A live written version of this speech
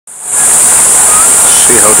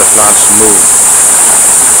see how the plants move.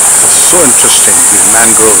 It's so interesting, these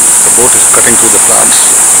mangroves. The boat is cutting through the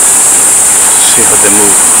plants. See how they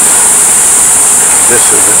move.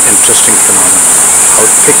 This is an interesting phenomenon. How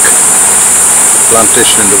thick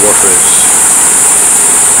plantation in the water is.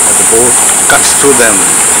 As the boat cuts through them,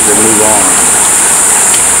 they move on.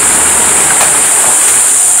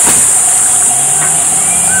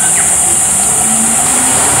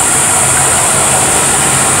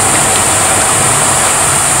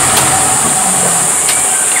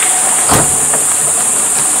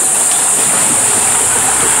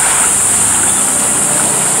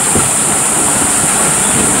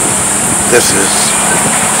 This is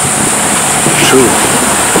true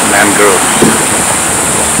mangroves.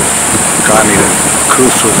 Can't even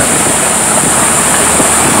cruise through them.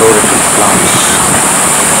 Loaded with plants.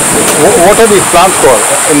 What are these plants called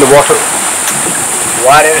in the water?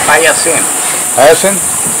 Water hyacinth. Hyacinth?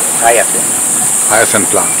 Hyacinth. Hyacinth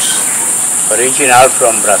plants. Original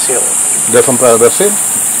from Brazil. They're from Brazil?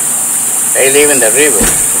 They live in the river.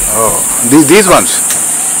 Oh, these ones?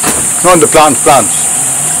 No, the plants.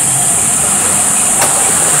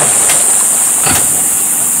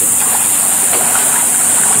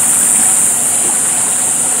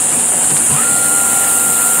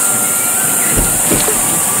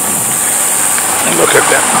 Look at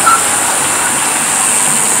them.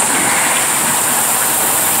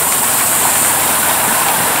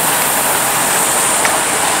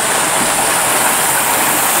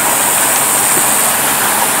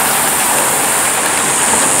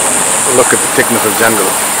 Look at the thickness of jungle.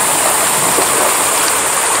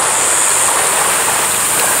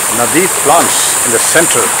 Now these plants in the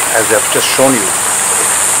center, as I have just shown you,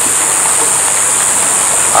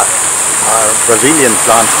 are Brazilian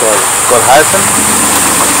plants called hyacinth.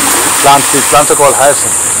 These plants are called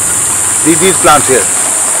hyacinth. These plants here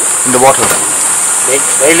in the water.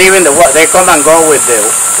 They live in the water. They come and go with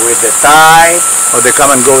the tide. Or they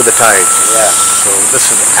come and go with the tide. Yeah. So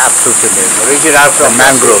this is absolutely amazing. Original from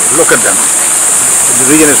mangrove. Look at them. The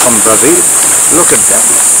region is from Brazil. Look at them.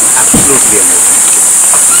 Absolutely amazing.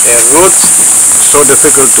 Their roots. So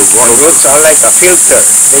difficult to walk. The roots are like a filter.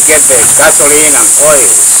 They get the gasoline and oil.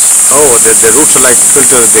 Oh, the roots are like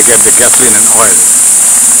filters. They get the gasoline and oil.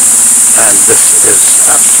 And this is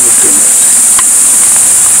absolutely amazing.